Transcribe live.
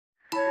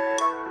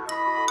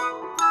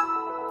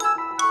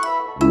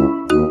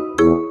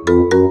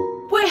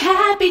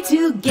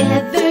we're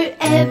together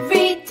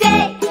every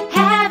day,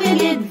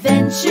 having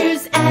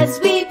adventures as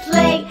we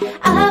play.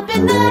 Up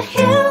in the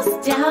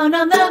hills, down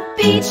on the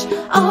beach,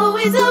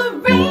 always a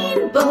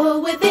rainbow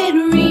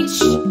within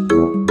reach.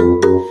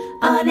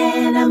 On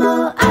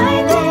Animal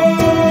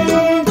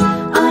Island,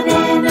 on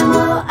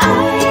Animal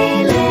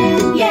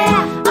Island,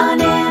 yeah.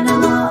 On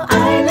Animal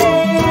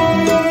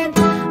Island,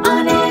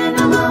 on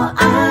Animal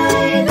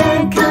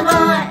Island, come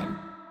on.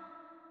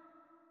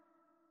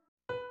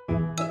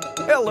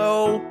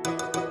 Hello.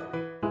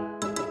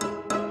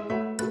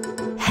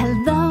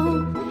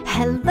 Hello,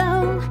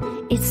 hello,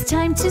 it's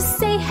time to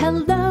say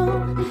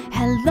hello.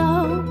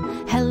 Hello,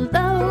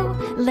 hello,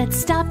 let's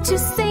stop to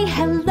say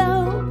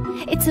hello.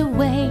 It's a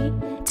way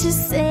to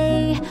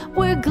say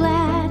we're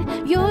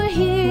glad you're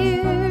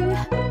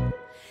here.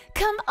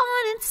 Come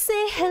on and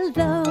say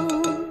hello.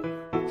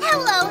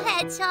 Hello,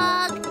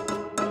 Hedgehog.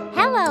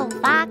 Hello,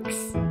 Fox.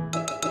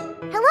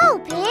 Hello,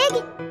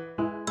 Pig.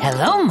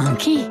 Hello,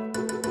 Monkey.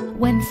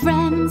 When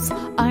friends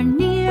are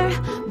near,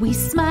 we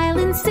smile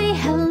and say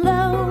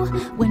hello.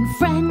 When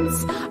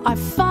friends are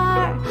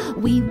far,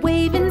 we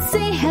wave and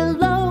say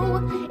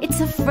hello.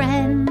 It's a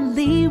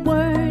friendly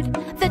word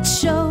that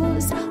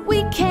shows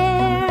we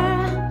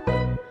care.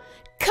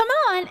 Come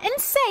on and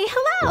say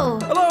hello.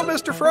 Hello,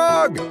 Mr.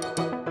 Frog.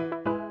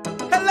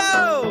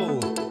 Hello.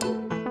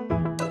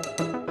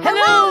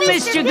 Hello,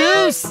 Mr.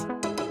 Goose.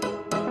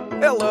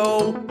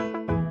 Hello.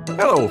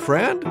 Hello,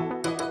 friend.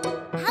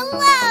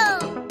 Hello.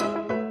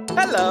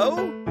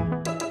 Hello.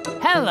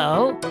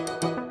 Hello.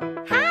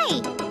 Hi,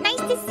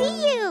 nice to see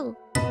you.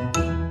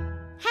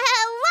 Hello.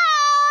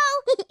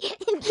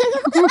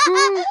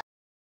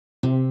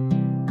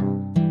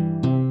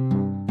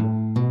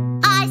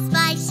 I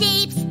spy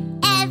shapes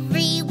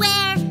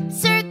everywhere.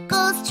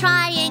 Circles,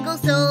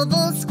 triangles,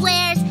 ovals,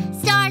 squares,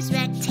 stars,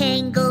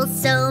 rectangles,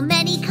 so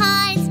many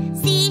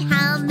kinds. See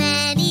how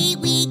many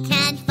we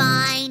can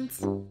find.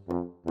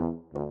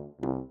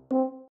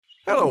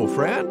 Hello,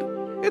 friend.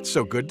 It's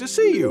so good to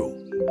see you.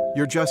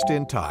 You're just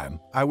in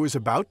time. I was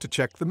about to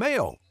check the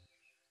mail.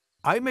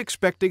 I'm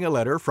expecting a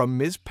letter from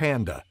Ms.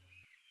 Panda.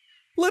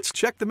 Let's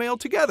check the mail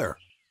together.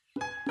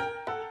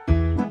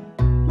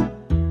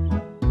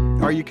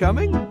 Are you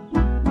coming?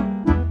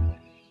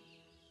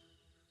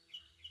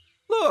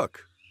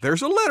 Look,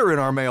 there's a letter in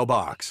our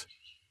mailbox.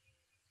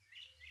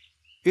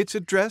 It's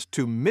addressed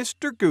to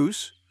Mr.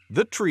 Goose,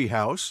 the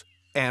Treehouse,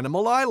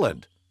 Animal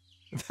Island.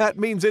 That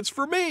means it's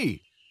for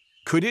me.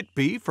 Could it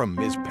be from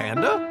Ms.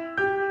 Panda?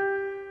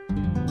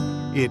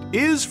 It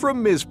is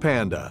from Ms.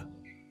 Panda.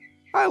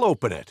 I'll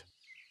open it.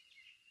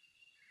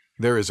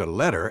 There is a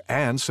letter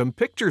and some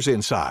pictures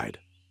inside.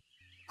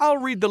 I'll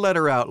read the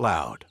letter out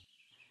loud.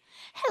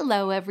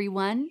 Hello,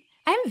 everyone.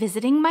 I'm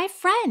visiting my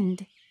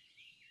friend.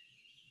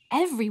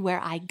 Everywhere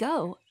I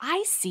go,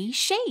 I see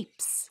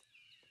shapes.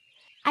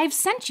 I've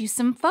sent you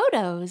some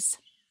photos.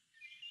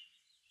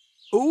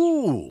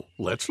 Ooh,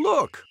 let's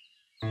look.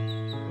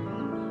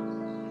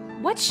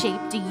 What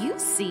shape do you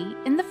see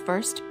in the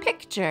first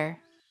picture?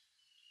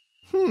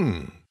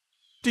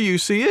 Do you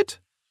see it?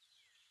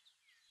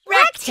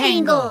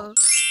 Rectangle.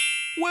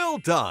 Well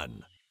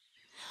done.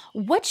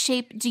 What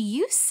shape do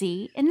you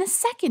see in the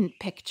second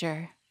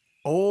picture?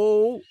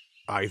 Oh,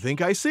 I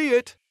think I see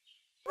it.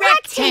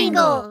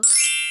 Rectangle.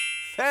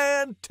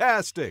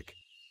 Fantastic.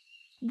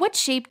 What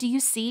shape do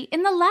you see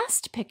in the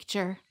last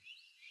picture?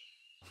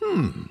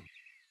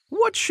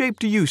 What shape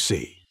do you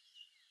see?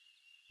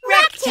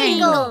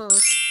 Rectangle.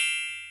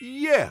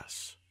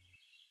 Yes.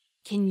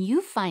 Can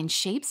you find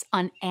shapes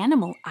on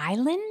Animal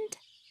Island?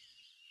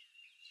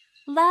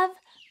 Love,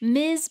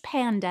 Ms.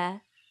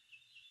 Panda.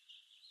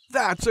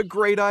 That's a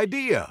great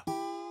idea.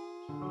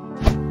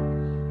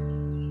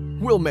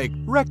 We'll make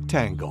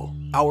rectangle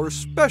our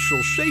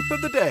special shape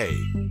of the day.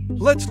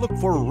 Let's look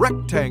for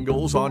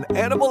rectangles on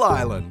Animal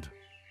Island.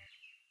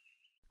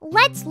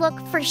 Let's look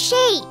for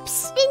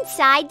shapes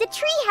inside the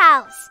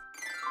treehouse.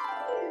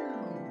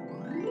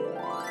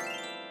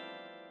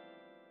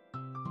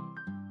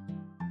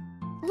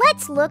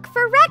 Let's look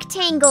for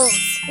rectangles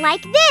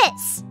like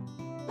this.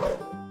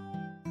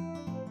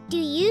 Do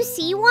you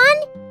see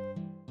one?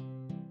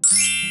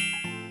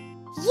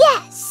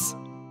 Yes.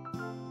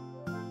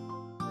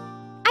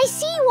 I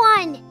see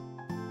one.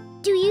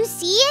 Do you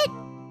see it?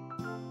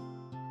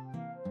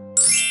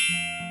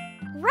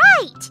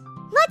 Right.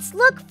 Let's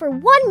look for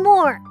one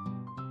more.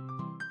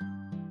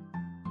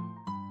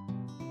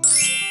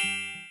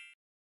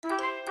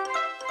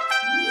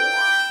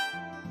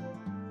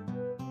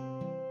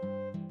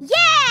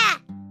 Yeah!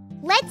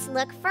 Let's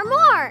look for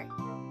more.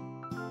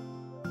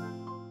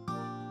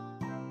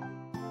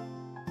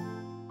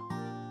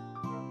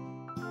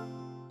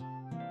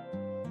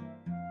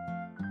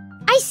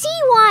 I see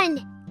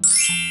one.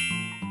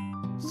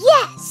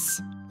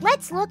 Yes!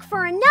 Let's look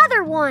for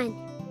another one.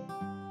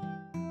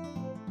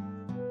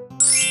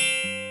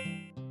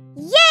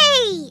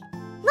 Yay!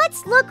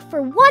 Let's look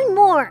for one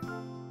more.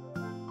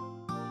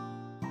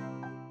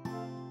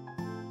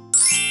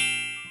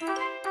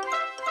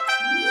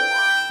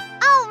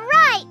 All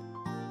right!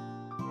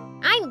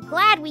 I'm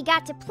glad glad we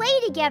got to play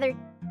together.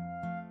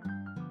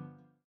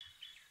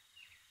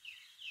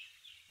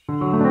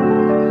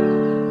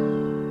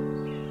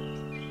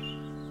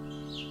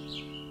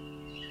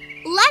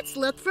 Let's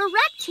look for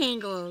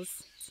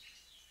rectangles.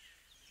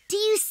 Do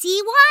you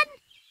see one?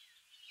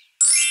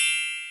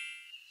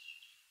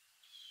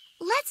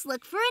 Let's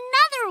look for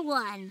another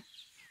one.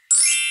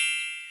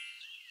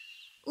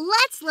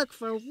 Let's look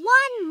for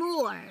one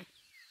more.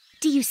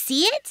 Do you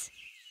see it?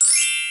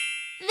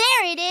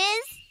 There it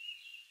is.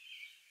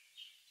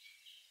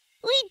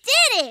 We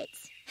did it!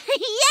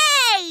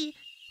 Yay!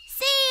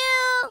 See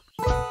you!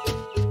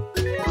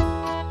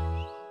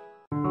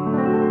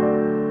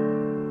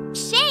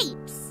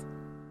 Shapes.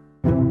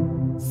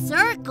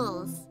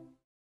 Circles.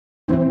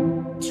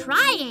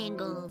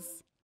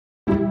 Triangles.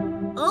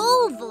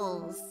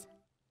 Ovals.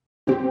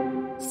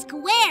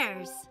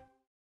 Squares.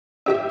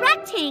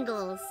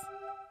 Rectangles.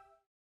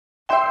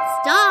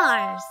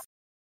 Stars.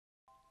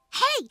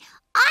 Hey,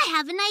 I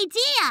have an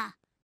idea.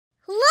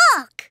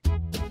 Look!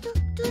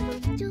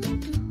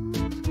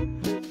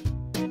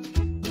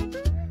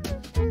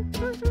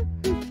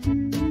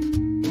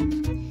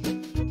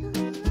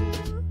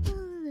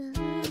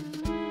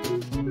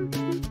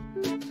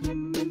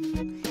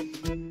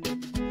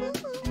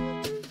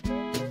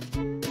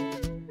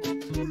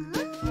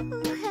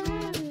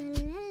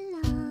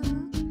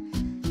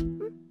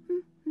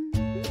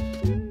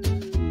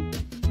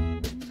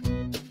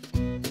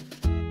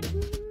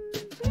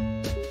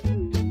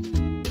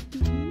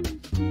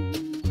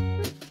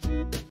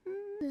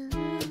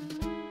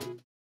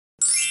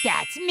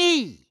 That's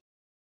me.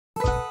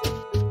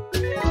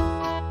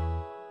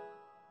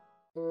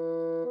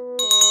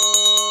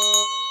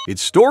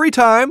 It's story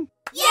time.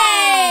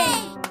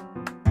 Yay!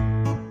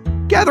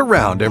 Gather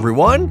round,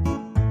 everyone.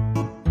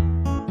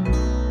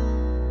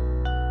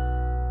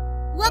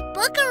 What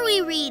book are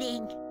we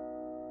reading?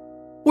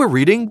 We're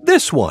reading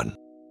this one.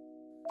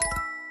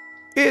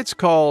 It's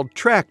called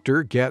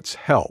Tractor Gets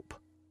Help.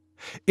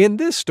 In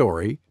this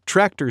story,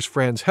 Tractor's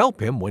friends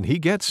help him when he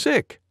gets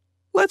sick.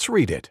 Let's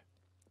read it.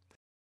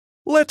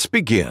 Let's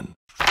begin.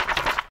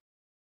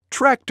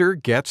 Tractor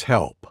Gets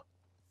Help.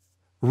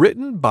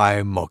 Written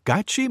by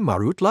Mogachi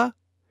Marutla,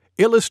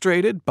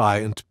 illustrated by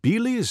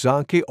Ntbili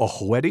Zanke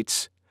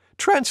Ochwedits,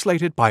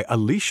 translated by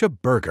Alicia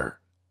Berger.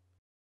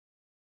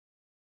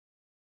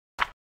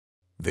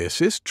 This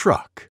is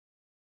Truck.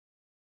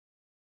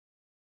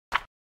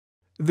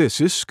 This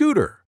is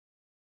Scooter.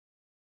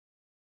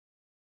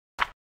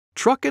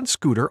 Truck and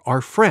Scooter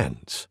are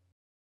friends.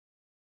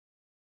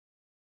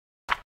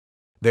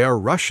 They are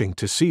rushing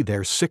to see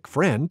their sick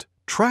friend,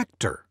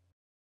 Tractor.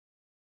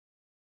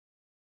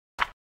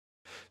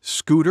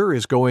 Scooter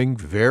is going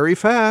very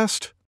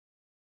fast.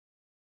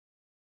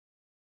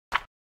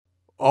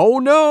 Oh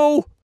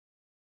no!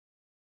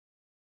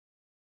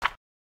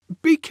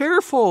 Be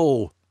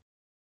careful!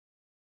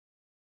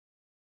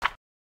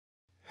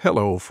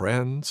 Hello,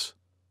 friends.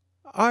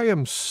 I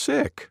am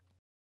sick.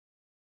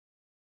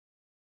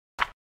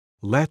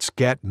 Let's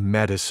get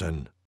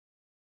medicine.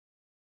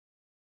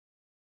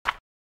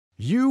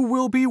 You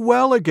will be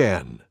well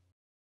again.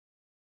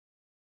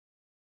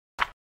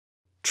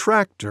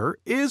 Tractor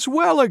is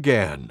well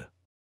again.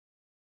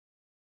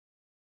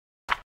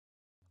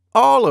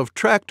 All of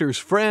Tractor's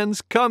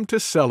friends come to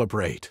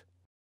celebrate.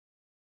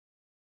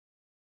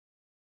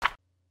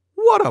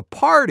 What a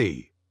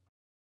party!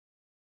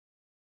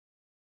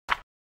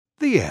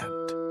 The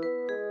end.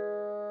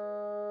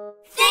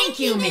 Thank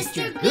you,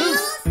 Mr.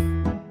 Goose.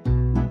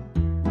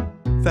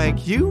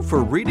 Thank you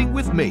for reading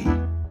with me.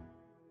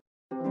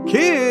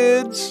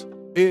 Kids,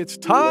 it's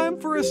time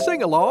for a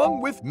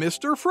sing-along with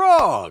Mr.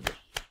 Frog.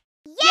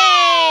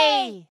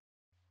 Yay!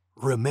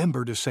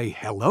 Remember to say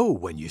hello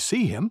when you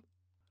see him.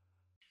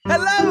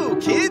 Hello,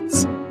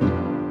 kids!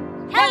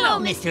 Hello,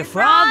 Mr.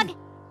 Frog.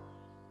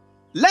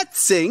 Let's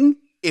sing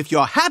If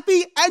You're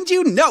Happy and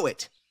You Know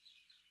It.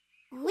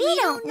 We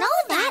don't know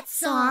that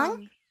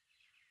song.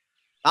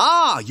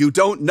 Ah, you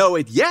don't know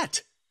it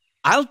yet.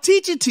 I'll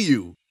teach it to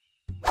you.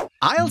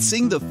 I'll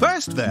sing the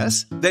first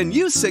verse, then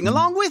you sing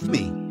along with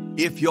me.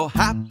 If you're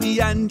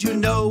happy and you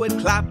know it,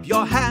 clap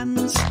your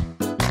hands.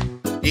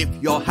 If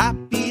you're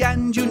happy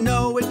and you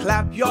know it,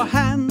 clap your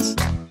hands.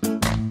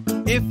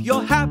 If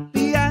you're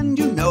happy and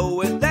you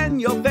know it, then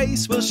your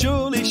face will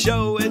surely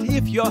show it.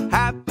 If you're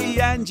happy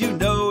and you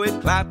know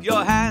it, clap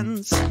your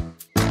hands.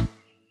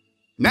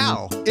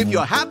 Now, if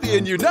you're happy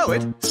and you know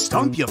it,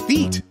 stomp your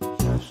feet.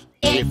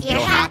 If you're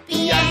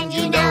happy and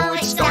you know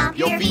it, stomp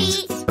your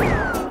feet.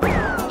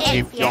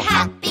 If you're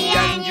happy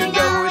and you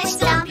know it,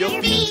 stomp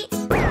your feet.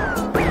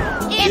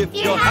 If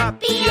you're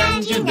happy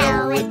and you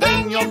know it,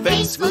 then your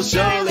face will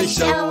surely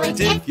show it.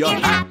 If you're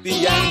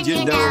happy and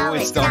you know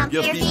it, stomp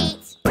your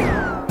feet.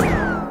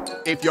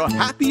 If you're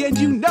happy and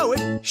you know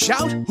it,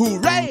 shout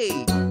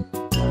hooray!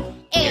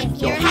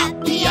 If you're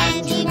happy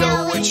and you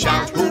know it,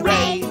 shout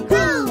hooray!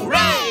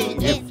 Hooray!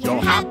 If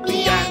you're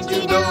happy and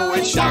you know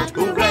it, shout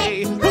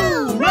hooray!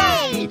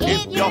 Hooray!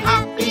 If you're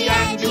happy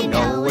and you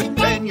know it,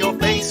 then your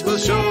face will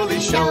surely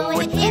show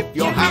it. If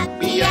you're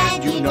happy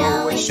and you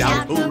know it,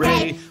 shout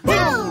hooray!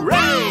 Hooray!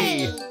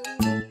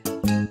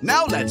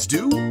 It's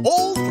do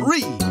all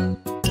three.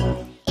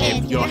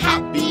 If you're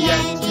happy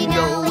and you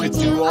know it,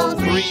 do all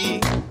three.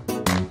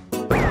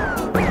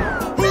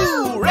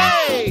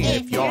 Hooray!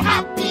 If you're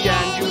happy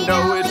and you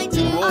know it,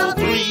 do all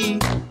three.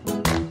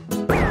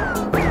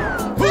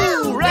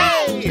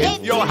 Hooray!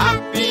 If you're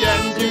happy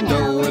and you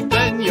know it,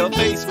 then your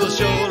face will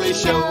surely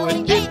show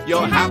it. If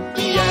you're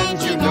happy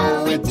and you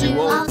know it, do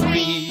all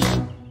three.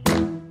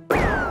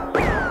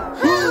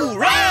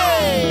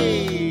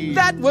 Hooray!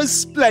 That was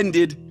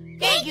splendid.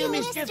 Thank you,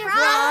 Mr.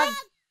 Frog.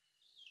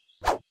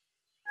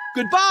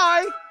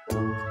 Goodbye.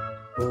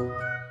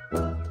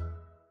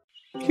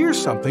 Here's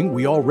something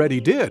we already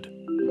did.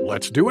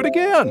 Let's do it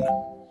again.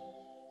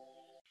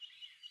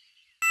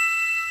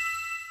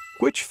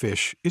 Which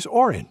fish is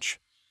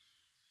orange?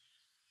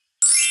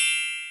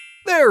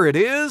 There it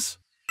is.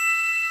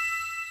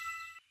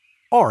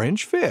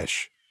 Orange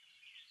fish.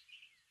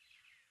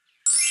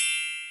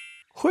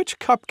 Which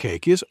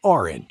cupcake is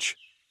orange?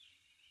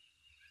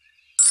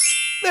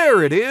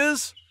 There it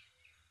is.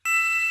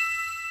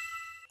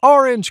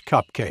 Orange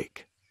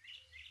cupcake.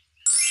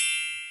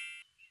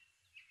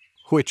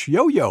 Which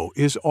yo-yo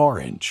is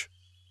orange?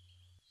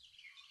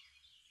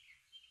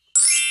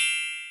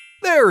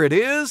 There it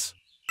is.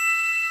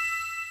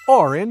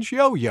 Orange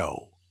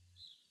yo-yo.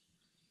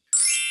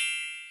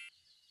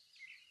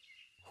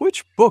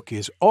 Which book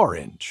is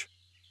orange?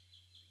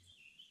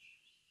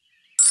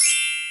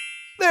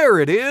 There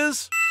it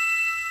is.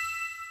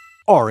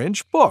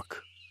 Orange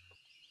book.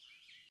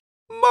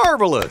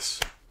 Marvelous!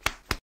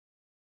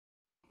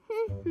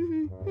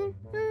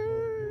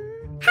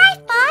 Hi,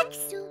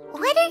 Fox.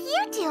 What are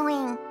you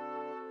doing?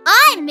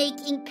 I'm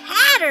making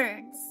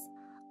patterns.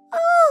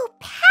 Oh,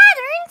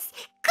 patterns?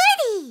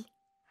 Goody!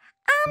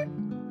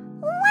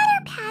 What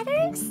are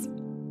patterns?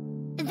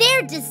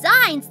 They're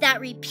designs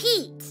that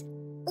repeat.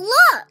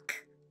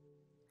 Look!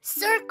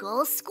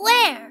 Circle,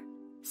 square.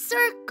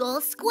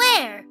 Circle,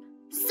 square.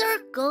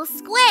 Circle,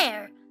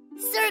 square.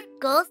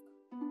 Circle.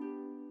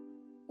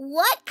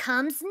 What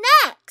comes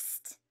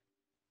next?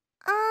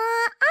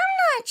 I'm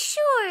not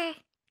sure.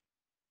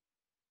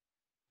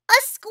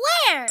 A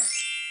square.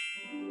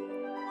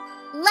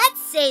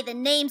 Let's say the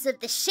names of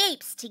the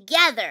shapes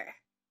together.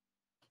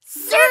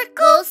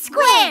 Circle,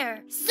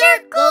 square.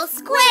 Circle,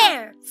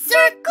 square.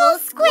 Circle,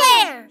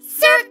 square.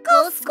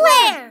 Circle,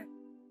 square.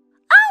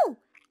 Oh,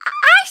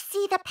 I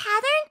see the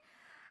pattern.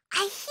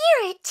 I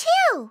hear it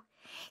too.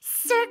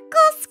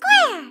 Circle,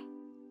 square.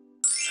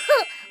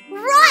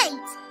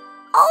 Right.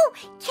 Oh,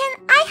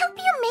 can I help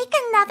you make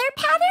another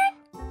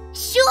pattern?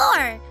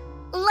 Sure.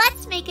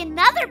 Let's make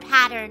another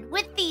pattern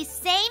with these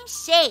same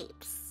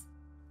shapes.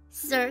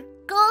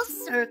 Circle,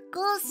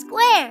 circle,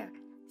 square.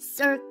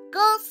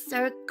 Circle,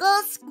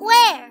 circle,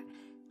 square.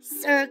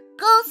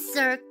 Circle,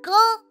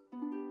 circle.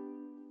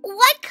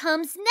 What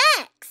comes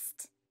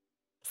next?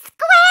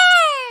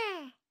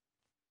 Square!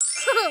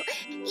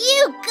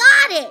 You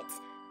got it!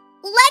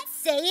 Let's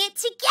say it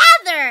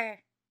together.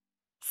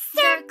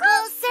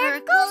 Circle,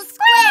 circle,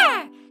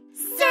 square.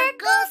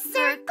 Circle,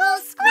 circle,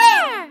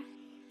 square.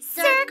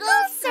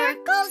 Circle,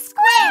 circle,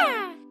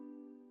 square.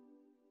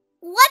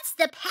 What's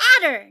the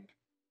pattern?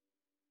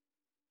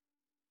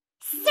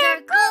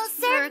 Circle,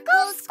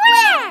 circle,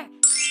 square.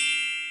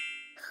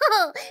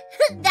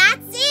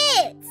 That's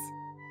it.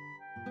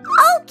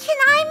 Oh, can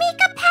I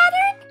make a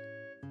pattern?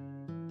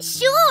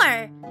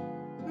 Sure.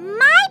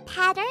 My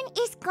pattern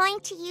is going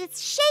to use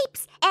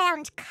shapes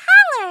and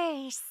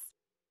colors.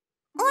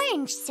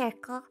 Orange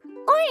circle,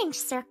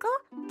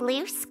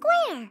 blue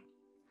square.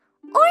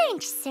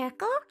 Orange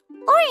circle,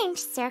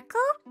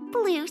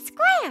 blue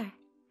square.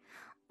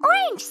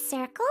 Orange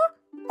circle.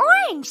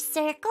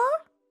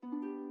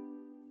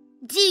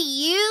 Do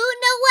you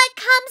know what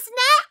comes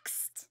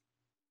next?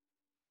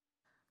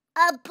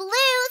 A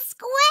blue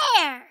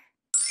square.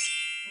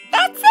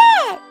 That's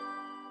it!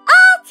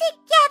 All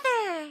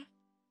together!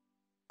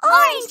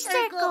 Orange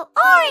circle,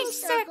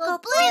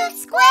 blue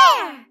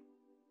square.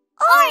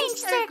 Orange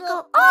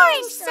circle,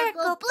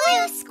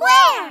 blue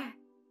square.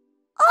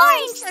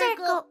 Orange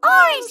circle,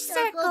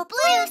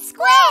 blue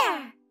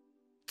square.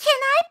 Can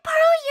I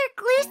borrow your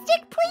glue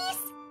stick,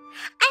 please?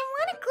 I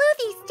want to glue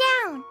these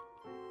down.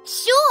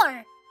 Sure.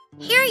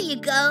 Here you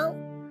go.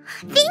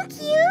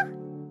 Thank you.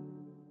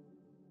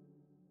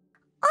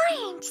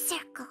 Orange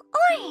circle,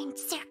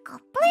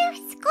 blue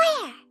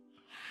square.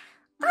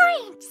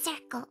 Orange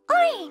circle,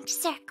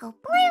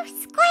 blue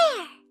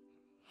square.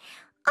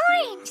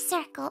 Orange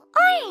circle,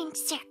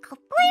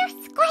 blue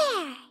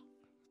square.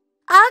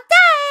 All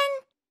done!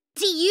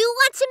 Do you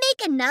want to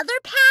make another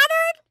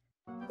pattern?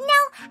 No,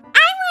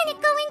 I want to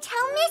go and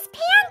tell Miss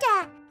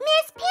Panda.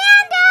 Miss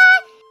Panda!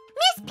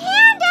 Miss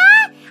Panda!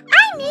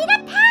 I made a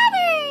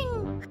pattern!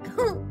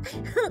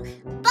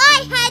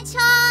 Bye,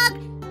 Hedgehog!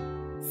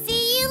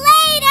 See you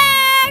later!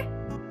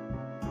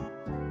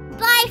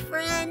 Bye,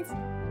 friends.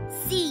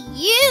 See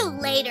you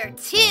later,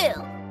 too.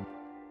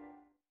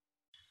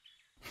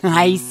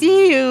 I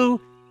see you.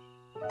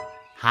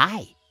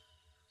 Hi.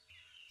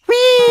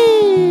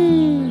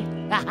 Whee!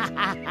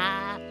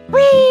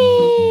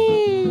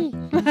 Whee!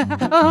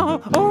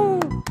 Oh, oh.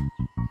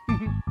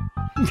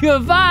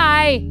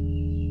 Goodbye.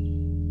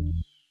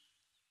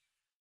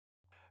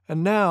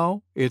 And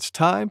now it's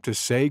time to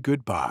say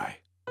goodbye.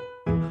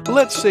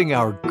 Let's sing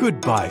our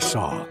goodbye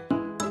song.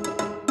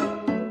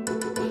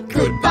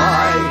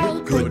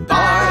 Goodbye,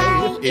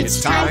 goodbye,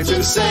 it's time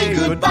to say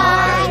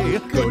goodbye.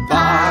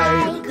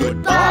 Goodbye,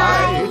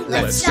 goodbye,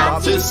 let's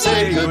stop to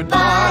say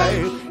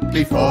goodbye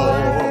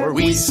before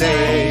we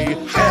say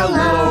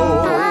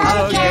hello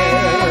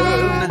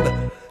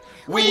again.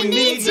 We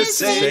need to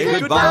say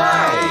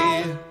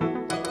goodbye.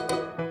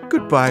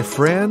 Goodbye,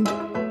 friend.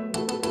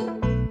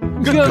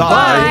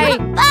 Goodbye.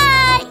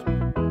 Bye!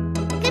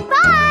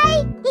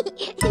 Goodbye!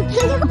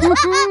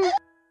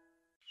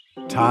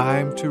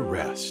 Time to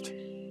rest.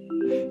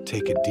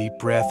 Take a deep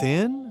breath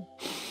in.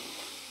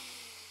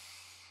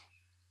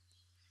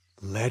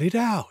 Let it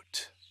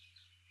out.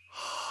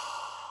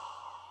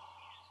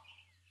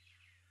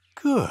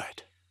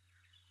 Good.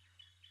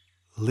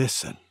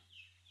 Listen.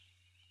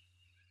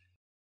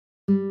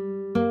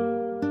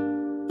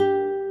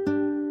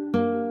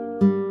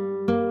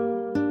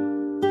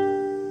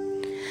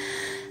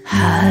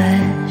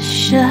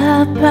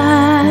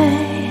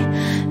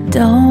 Hush-a-bye,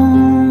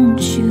 don't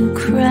you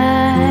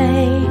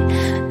cry.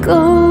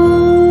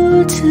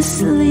 Go to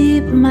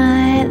sleep,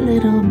 my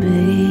little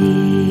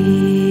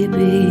baby.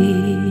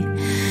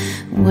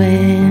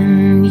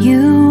 When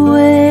you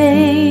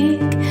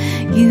wake,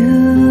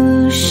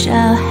 you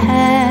shall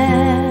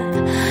have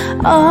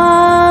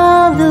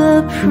all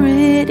the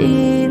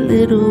pretty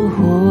little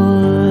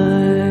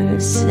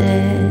horses,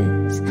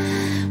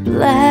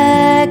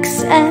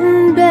 blacks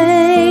and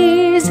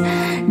bays,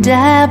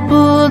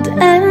 dappled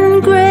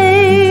and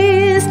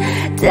grays,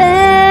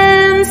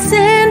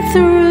 dancing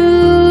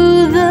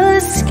through the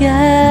sky.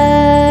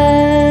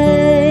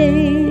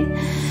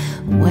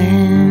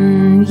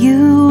 When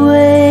you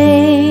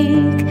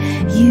wake,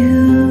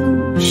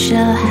 you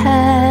shall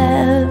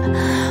have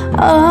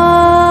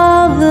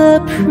all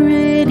the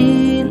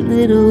pretty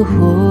little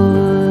horses.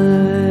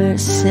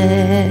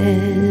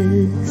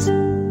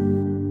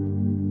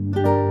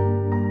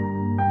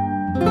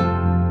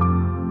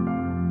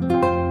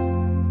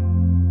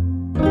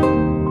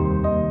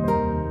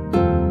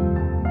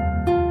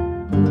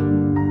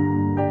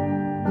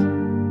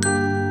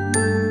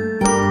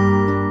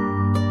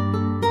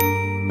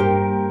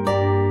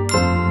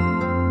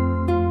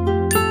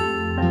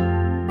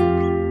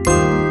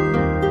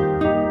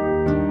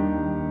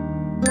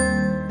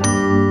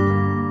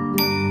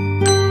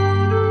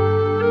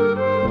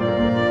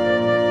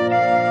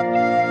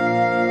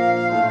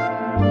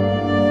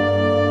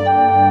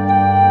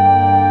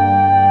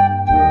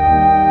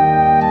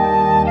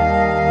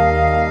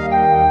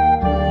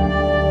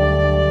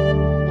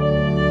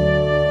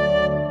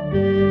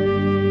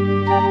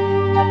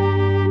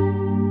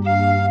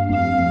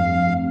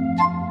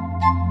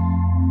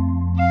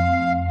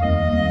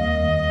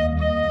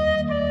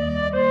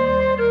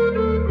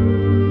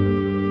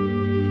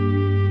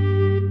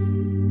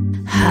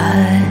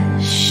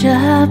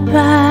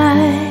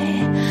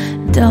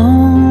 Hush-a-bye,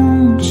 don't